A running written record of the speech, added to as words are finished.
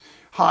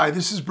Hi,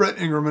 this is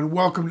Brett Ingram and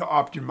welcome to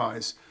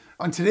Optimize.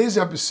 On today's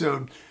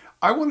episode,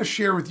 I want to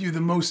share with you the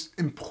most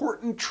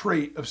important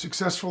trait of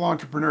successful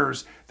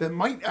entrepreneurs that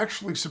might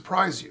actually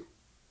surprise you.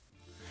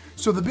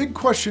 So the big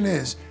question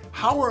is,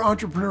 how are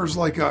entrepreneurs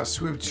like us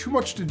who have too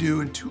much to do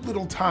and too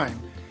little time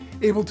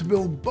able to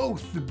build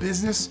both the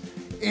business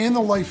and the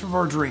life of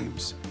our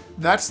dreams?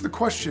 That's the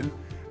question,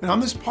 and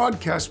on this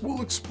podcast,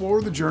 we'll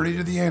explore the journey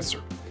to the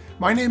answer.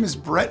 My name is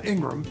Brett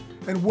Ingram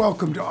and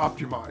welcome to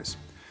Optimize.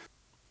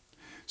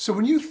 So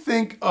when you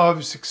think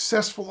of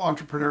successful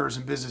entrepreneurs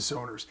and business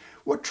owners,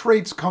 what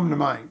traits come to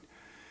mind?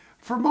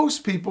 For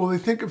most people, they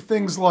think of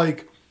things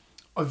like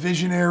a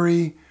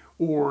visionary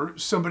or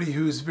somebody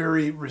who's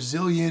very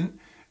resilient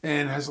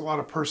and has a lot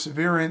of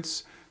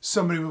perseverance,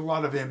 somebody with a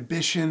lot of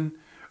ambition,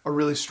 a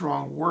really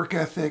strong work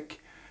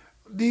ethic.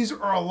 These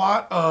are a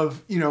lot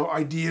of,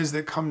 ideas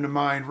that come to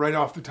mind right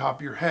off the top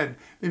of your head,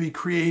 maybe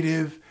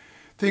creative,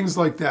 things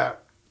like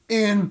that.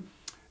 And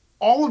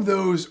all of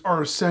those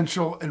are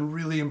essential and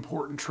really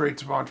important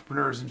traits of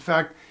entrepreneurs. In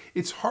fact,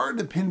 it's hard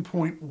to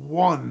pinpoint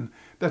one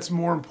that's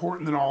more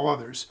important than all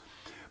others.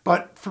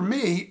 But for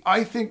me,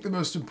 I think the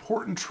most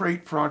important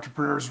trait for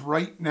entrepreneurs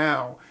right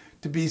now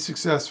to be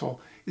successful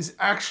is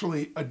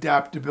actually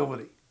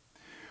adaptability.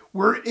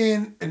 We're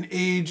in an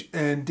age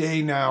and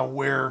day now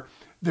where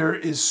there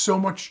is so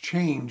much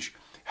change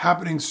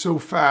happening so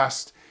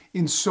fast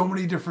in so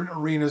many different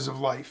arenas of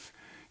life.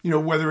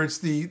 Whether it's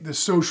the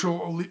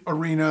social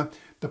arena,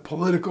 the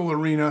political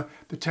arena,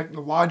 the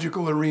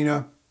technological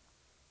arena,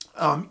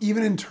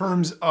 even in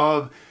terms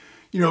of,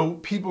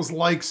 people's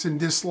likes and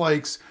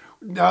dislikes.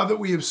 Now that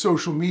we have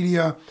social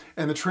media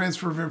and the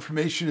transfer of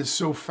information is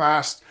so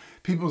fast,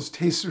 people's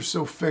tastes are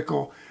so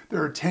fickle,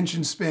 their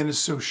attention span is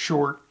so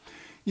short.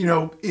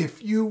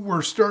 If you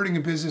were starting a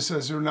business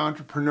as an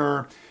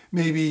entrepreneur,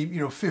 maybe,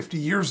 50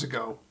 years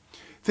ago,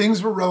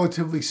 things were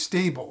relatively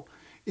stable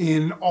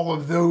in all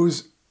of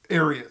those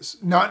areas,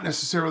 not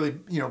necessarily,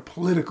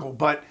 political,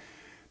 but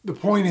the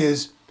point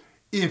is,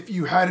 if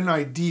you had an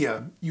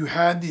idea, you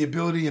had the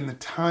ability and the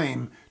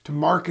time to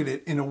market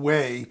it in a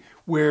way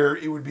where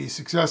it would be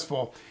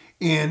successful,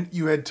 and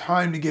you had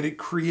time to get it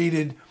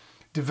created,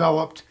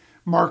 developed,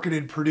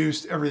 marketed,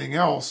 produced, everything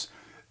else,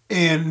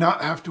 and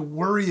not have to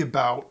worry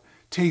about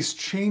taste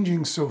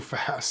changing so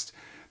fast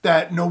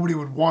that nobody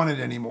would want it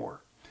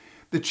anymore.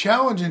 The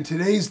challenge in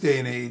today's day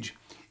and age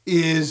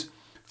is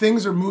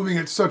things are moving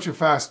at such a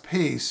fast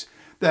pace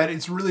that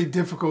it's really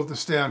difficult to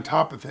stay on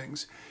top of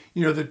things.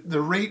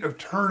 The rate of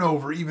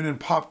turnover, even in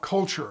pop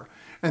culture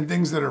and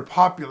things that are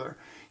popular,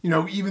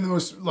 even the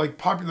most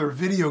popular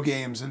video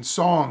games and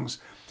songs,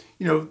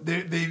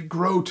 they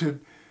grow to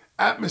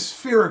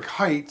atmospheric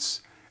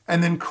heights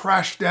and then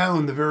crash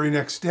down the very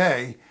next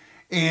day.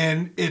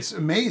 And it's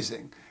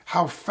amazing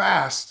how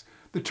fast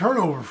the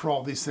turnover for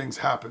all these things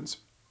happens.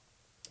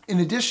 In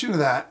addition to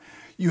that,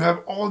 you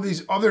have all of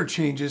these other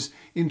changes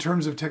in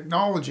terms of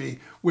technology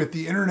with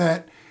the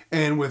internet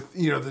and with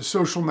the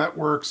social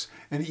networks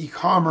and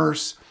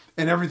e-commerce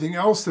and everything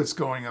else that's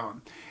going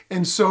on.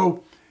 And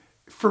so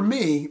for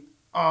me,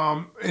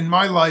 in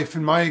my life,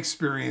 in my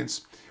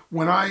experience,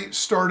 when I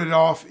started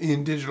off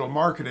in digital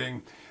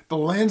marketing, the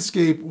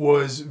landscape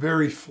was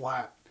very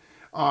flat.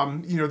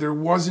 There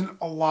wasn't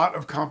a lot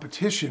of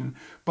competition,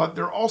 but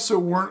there also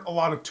weren't a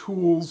lot of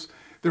tools.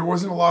 There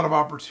wasn't a lot of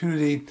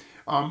opportunity.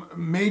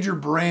 Major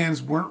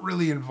brands weren't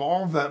really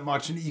involved that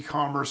much in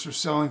e-commerce or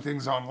selling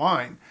things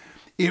online.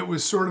 It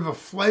was sort of a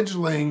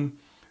fledgling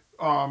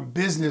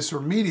business or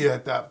media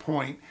at that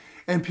point,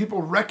 and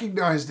people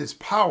recognized its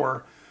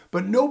power,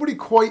 but nobody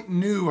quite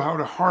knew how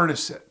to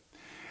harness it.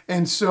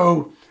 And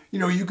so,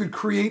 you could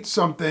create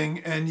something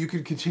and you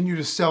could continue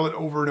to sell it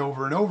over and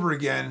over and over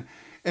again,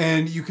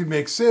 and you could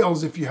make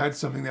sales if you had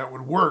something that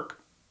would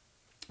work,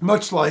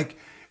 much like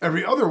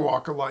every other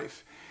walk of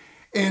life.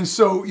 And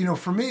so,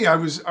 for me, I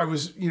was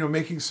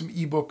making some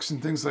ebooks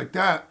and things like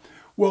that.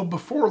 Well,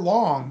 before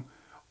long,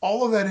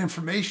 all of that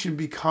information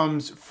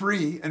becomes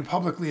free and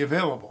publicly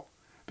available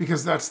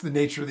because that's the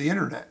nature of the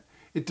internet.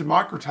 It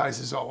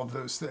democratizes all of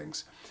those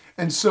things.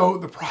 And so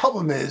the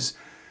problem is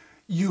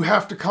you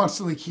have to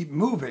constantly keep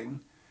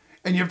moving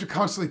and you have to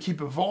constantly keep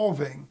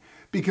evolving,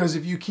 because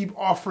if you keep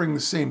offering the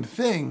same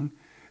thing,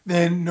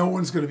 then no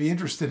one's going to be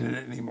interested in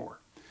it anymore.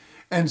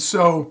 And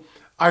so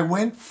I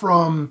went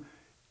from,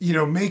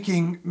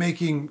 making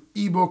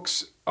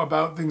ebooks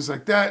about things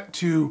like that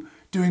to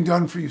doing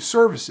done-for-you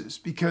services,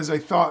 because I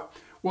thought,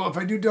 well, if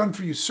I do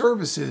done-for-you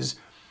services,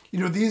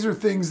 these are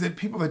things that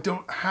people that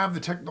don't have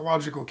the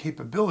technological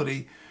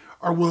capability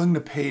are willing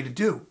to pay to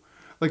do,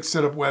 like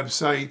set up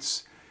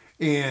websites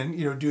and,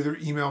 do their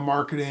email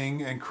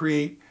marketing and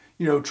create,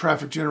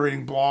 traffic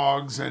generating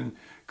blogs and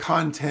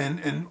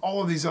content and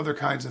all of these other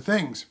kinds of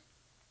things.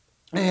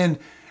 And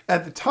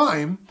at the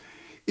time,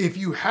 if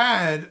you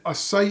had a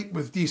site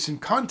with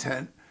decent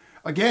content,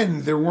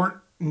 again, there weren't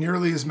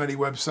nearly as many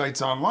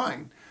websites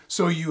online.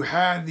 So you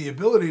had the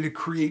ability to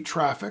create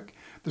traffic.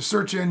 The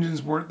search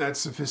engines weren't that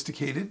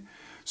sophisticated.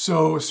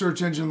 So a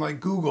search engine like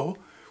Google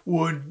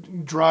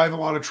would drive a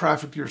lot of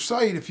traffic to your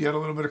site if you had a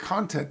little bit of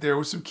content there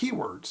with some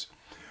keywords.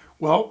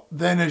 Well,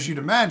 then as you'd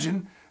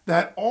imagine,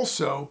 that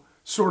also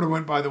sort of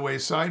went by the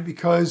wayside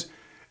because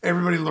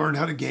everybody learned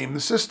how to game the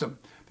system.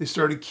 They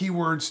started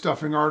keyword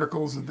stuffing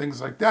articles and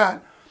things like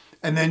that.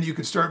 And then you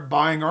could start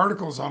buying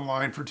articles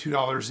online for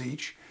 $2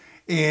 each,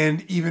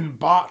 and even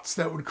bots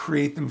that would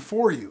create them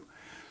for you.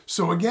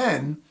 So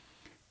again,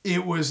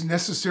 it was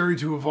necessary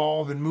to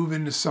evolve and move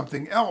into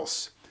something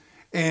else.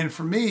 And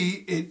for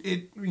me,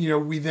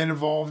 we then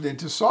evolved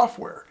into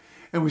software,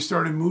 and we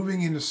started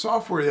moving into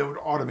software that would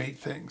automate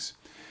things.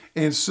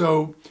 And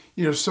so,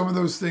 some of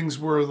those things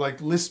were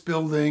like list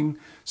building.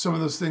 Some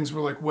of those things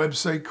were like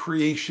website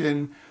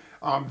creation,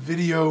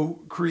 video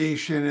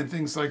creation, and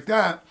things like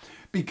that.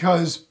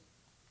 Because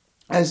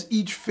as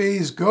each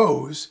phase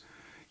goes,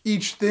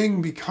 each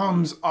thing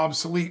becomes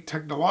obsolete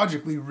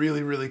technologically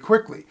really, really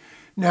quickly.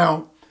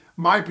 Now,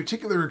 my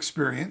particular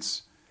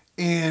experience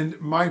and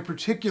my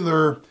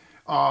particular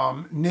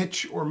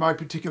niche or my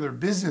particular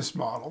business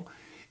model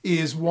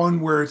is one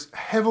where it's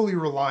heavily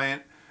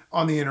reliant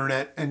on the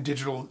internet and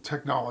digital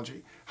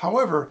technology.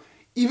 However,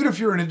 even if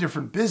you're in a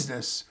different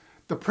business,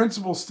 the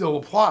principle still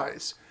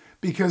applies,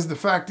 because the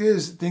fact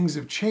is things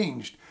have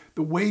changed.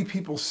 The way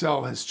people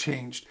sell has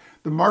changed.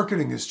 The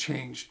marketing has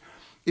changed.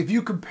 If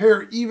you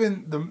compare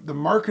even the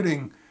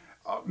marketing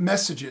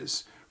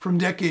messages from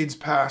decades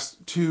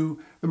past to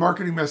the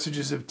marketing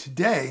messages of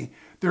today,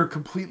 they're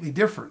completely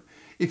different.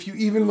 If you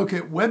even look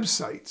at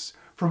websites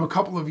from a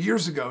couple of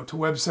years ago to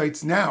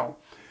websites now,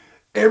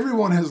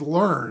 everyone has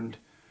learned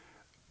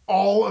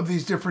all of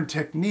these different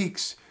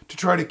techniques to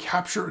try to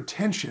capture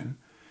attention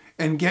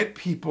and get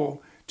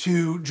people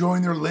to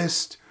join their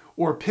list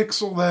or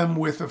pixel them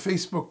with a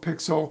Facebook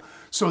pixel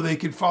so they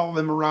could follow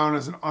them around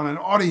on an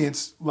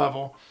audience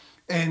level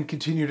and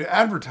continue to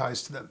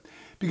advertise to them.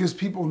 Because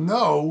people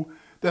know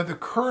that the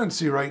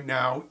currency right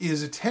now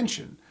is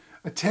attention.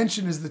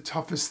 Attention is the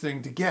toughest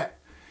thing to get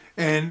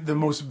and the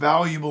most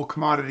valuable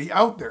commodity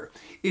out there.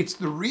 It's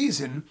the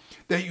reason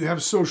that you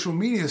have social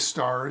media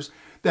stars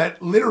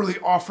that literally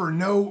offer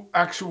no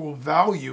actual value